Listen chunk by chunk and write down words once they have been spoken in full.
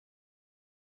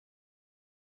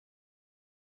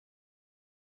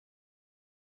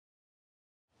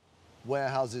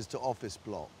Warehouses to office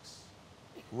blocks,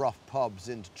 rough pubs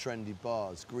into trendy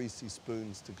bars, greasy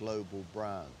spoons to global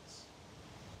brands.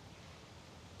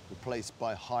 Replaced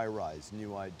by high-rise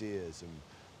new ideas and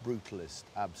brutalist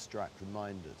abstract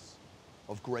reminders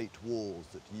of great walls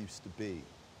that used to be.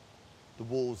 The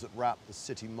walls that wrap the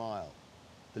city mile,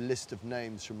 the list of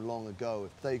names from long ago.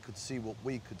 If they could see what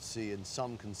we could see, and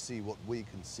some can see what we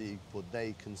can see, for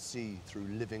they can see through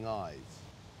living eyes.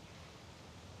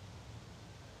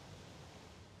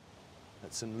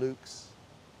 At St. Luke's,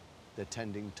 they're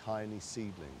tending tiny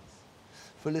seedlings.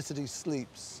 Felicity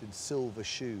sleeps in silver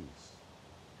shoes.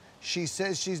 She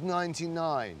says she's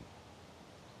 99,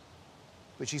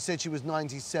 but she said she was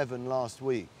 97 last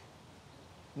week.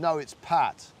 No, it's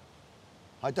Pat.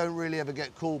 I don't really ever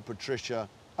get called Patricia,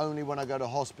 only when I go to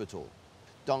hospital.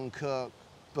 Dunkirk,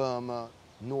 Burma,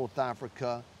 North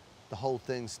Africa, the whole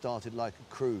thing started like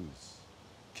a cruise.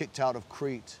 Kicked out of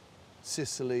Crete,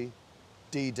 Sicily,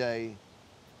 D-Day,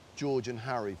 George and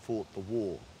Harry fought the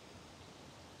war.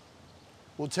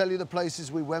 We'll tell you the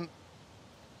places we went,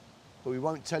 but we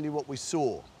won't tell you what we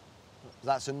saw.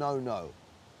 That's a no-no,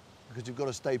 because you've got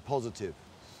to stay positive.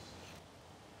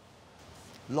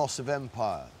 Loss of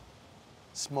empire,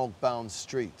 smog-bound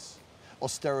streets,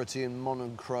 austerity in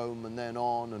monochrome, and then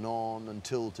on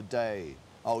until today.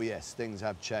 Oh yes, things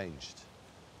have changed.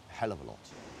 A hell of a lot.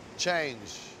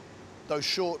 Change. Those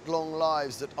short, long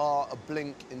lives that are a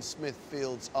blink in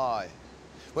Smithfield's eye,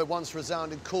 where once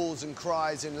resounded calls and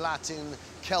cries in Latin,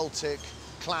 Celtic,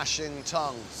 clashing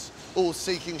tongues, all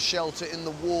seeking shelter in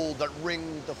the wall that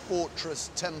ringed the fortress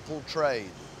temple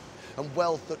trade, and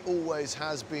wealth that always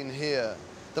has been here,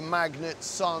 the magnet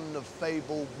sun of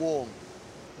fabled warmth,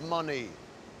 money,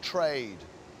 trade,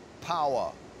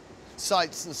 power,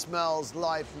 sights and smells,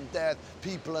 life and death,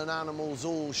 people and animals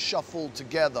all shuffled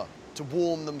together to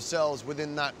warm themselves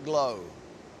within that glow.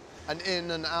 And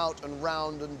in and out and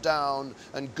round and down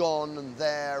and gone and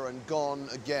there and gone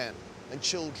again. And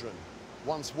children,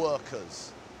 once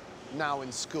workers, now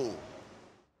in school.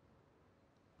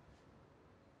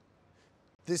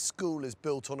 This school is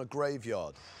built on a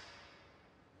graveyard.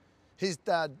 His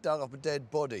dad dug up a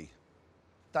dead body.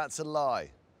 That's a lie.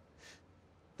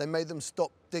 They made them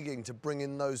stop digging to bring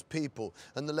in those people,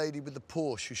 and the lady with the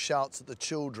Porsche who shouts at the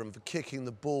children for kicking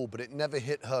the ball, but it never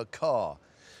hit her car.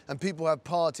 And people have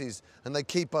parties, and they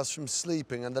keep us from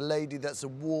sleeping, and the lady that's a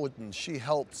warden, she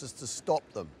helps us to stop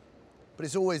them. But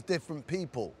it's always different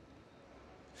people.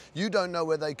 You don't know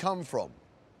where they come from.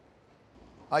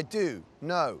 I do.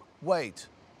 No, wait.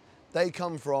 They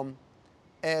come from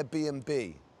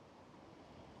Airbnb.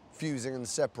 Fusing and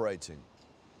separating.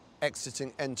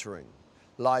 Exiting, entering.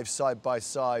 Lives side by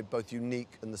side, both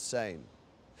unique and the same.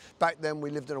 Back then,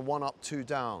 we lived in a 1 up, 2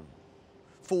 down.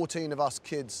 14 of us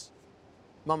kids.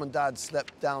 Mum and Dad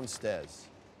slept downstairs.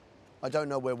 I don't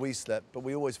know where we slept, but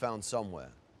we always found somewhere.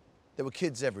 There were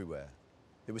kids everywhere.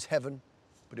 It was heaven,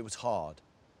 but it was hard.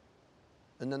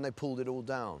 And then they pulled it all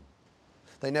down.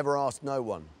 They never asked no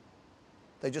one.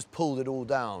 They just pulled it all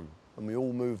down, and we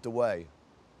all moved away.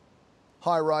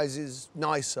 High rises,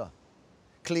 nicer,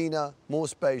 cleaner, more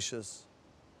spacious.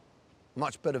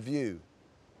 Much better view.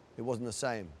 It wasn't the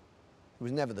same. It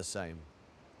was never the same.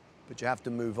 But you have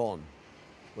to move on.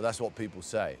 Well, that's what people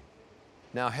say.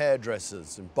 Now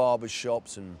hairdressers and barber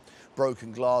shops and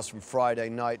broken glass from Friday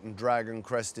night and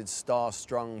dragon-crested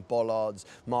star-strung bollards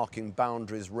marking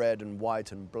boundaries red and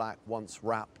white and black once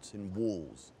wrapped in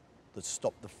walls that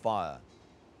stopped the fire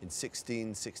in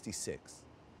 1666.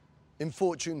 In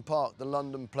Fortune Park, the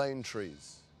London plane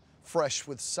trees, fresh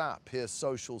with sap, hear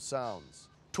social sounds.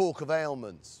 Talk of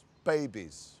ailments,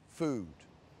 babies, food,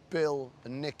 Bill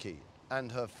and Nikki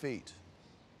and her feet.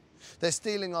 They're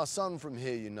stealing our sun from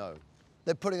here, you know.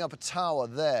 They're putting up a tower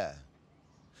there.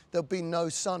 There'll be no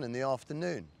sun in the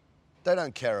afternoon. They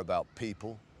don't care about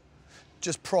people,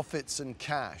 just profits and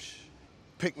cash.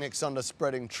 Picnics under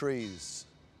spreading trees,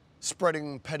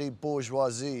 spreading petty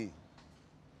bourgeoisie.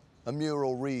 A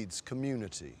mural reads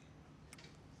community.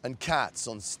 And cats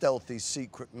on stealthy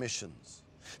secret missions,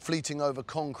 fleeting over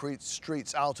concrete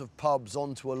streets, out of pubs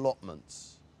onto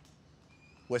allotments,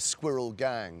 where squirrel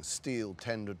gangs steal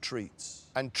tender treats,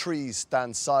 and trees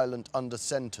stand silent under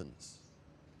sentence.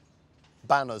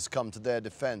 Banners come to their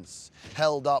defense,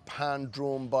 held up,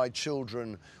 hand-drawn by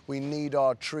children. We need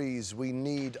our trees, we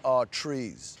need our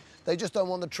trees. They just don't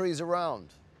want the trees around.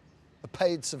 A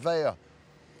paid surveyor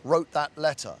wrote that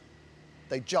letter.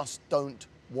 They just don't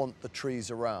want the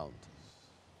trees around.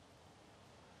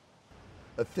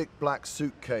 A thick black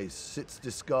suitcase sits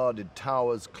discarded,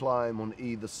 towers climb on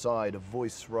either side, a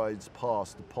voice rides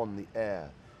past upon the air.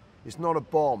 It's not a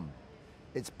bomb,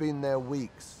 it's been there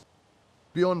weeks.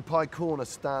 Beyond Pie Corner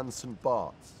stands St.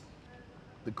 Bart's.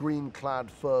 The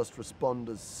green-clad first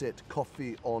responders sit,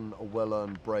 coffee on a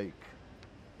well-earned break,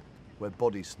 where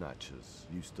body snatchers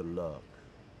used to lurk.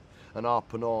 And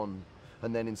up and on,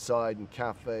 and then inside in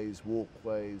cafes,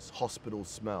 walkways, hospital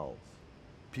smells.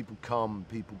 People come,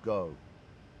 people go,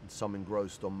 and some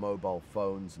engrossed on mobile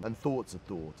phones, and thoughts are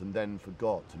thought, and then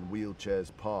forgot, and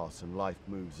wheelchairs pass, and life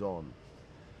moves on.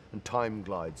 And time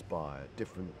glides by at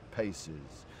different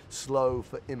paces, slow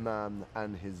for Imam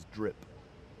and his drip.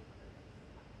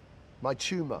 My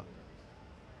tumour,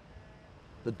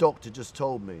 the doctor just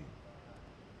told me,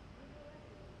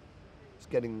 it's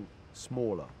getting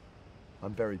smaller.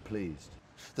 I'm very pleased.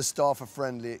 The staff are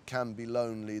friendly, it can be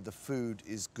lonely, the food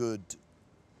is good,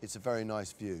 it's a very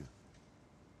nice view.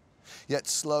 Yet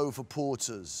slow for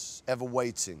porters, ever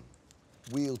waiting,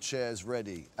 wheelchairs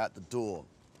ready at the door.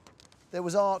 There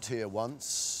was art here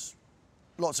once,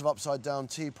 lots of upside-down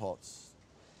teapots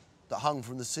that hung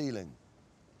from the ceiling.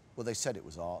 Well, they said it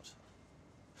was art.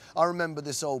 I remember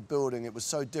this old building, it was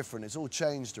so different, it's all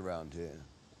changed around here.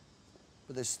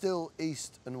 But there's still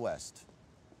east and west.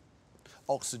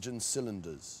 Oxygen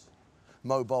cylinders,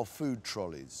 mobile food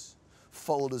trolleys,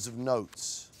 folders of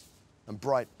notes, and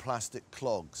bright plastic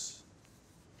clogs.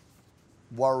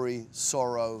 Worry,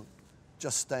 sorrow,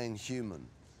 just staying human.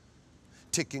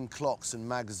 Ticking clocks and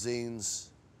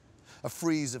magazines, a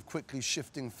frieze of quickly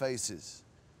shifting faces,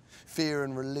 fear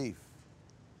and relief,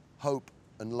 hope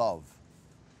and love.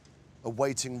 A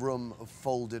waiting room of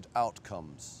folded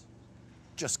outcomes,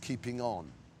 just keeping on,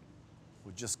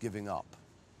 or just giving up.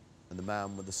 And the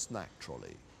man with the snack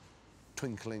trolley,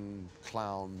 twinkling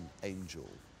clown angel,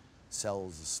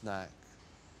 sells a snack,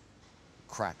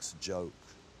 cracks a joke,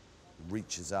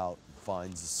 reaches out and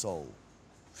finds a soul.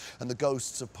 And the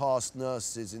ghosts of past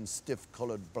nurses in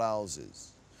stiff-collared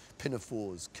blouses,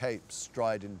 pinafores, capes,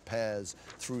 stride in pairs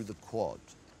through the quad.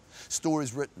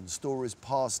 Stories written, stories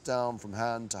passed down from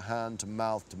hand to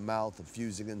mouth,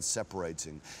 fusing and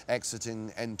separating,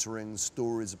 exiting, entering,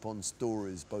 stories upon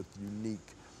stories, both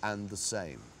unique and the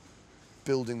same.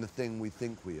 Building the thing we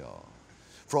think we are,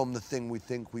 from the thing we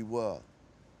think we were,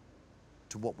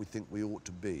 to what we think we ought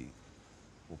to be,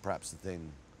 or perhaps the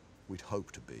thing we'd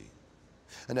hope to be.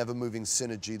 An ever-moving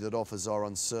synergy that offers our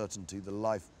uncertainty the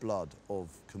lifeblood of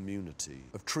community,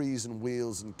 of trees and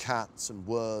wheels and cats and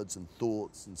words and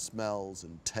thoughts and smells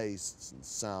and tastes and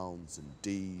sounds and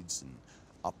deeds and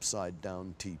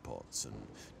upside-down teapots and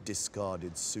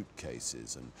discarded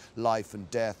suitcases and life and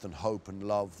death and hope and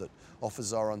love that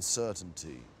offers our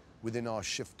uncertainty within our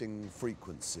shifting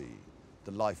frequency,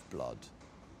 the lifeblood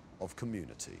of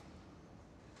community.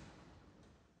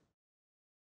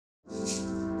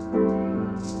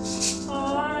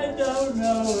 I don't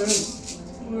know if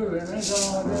we're in a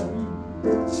garden.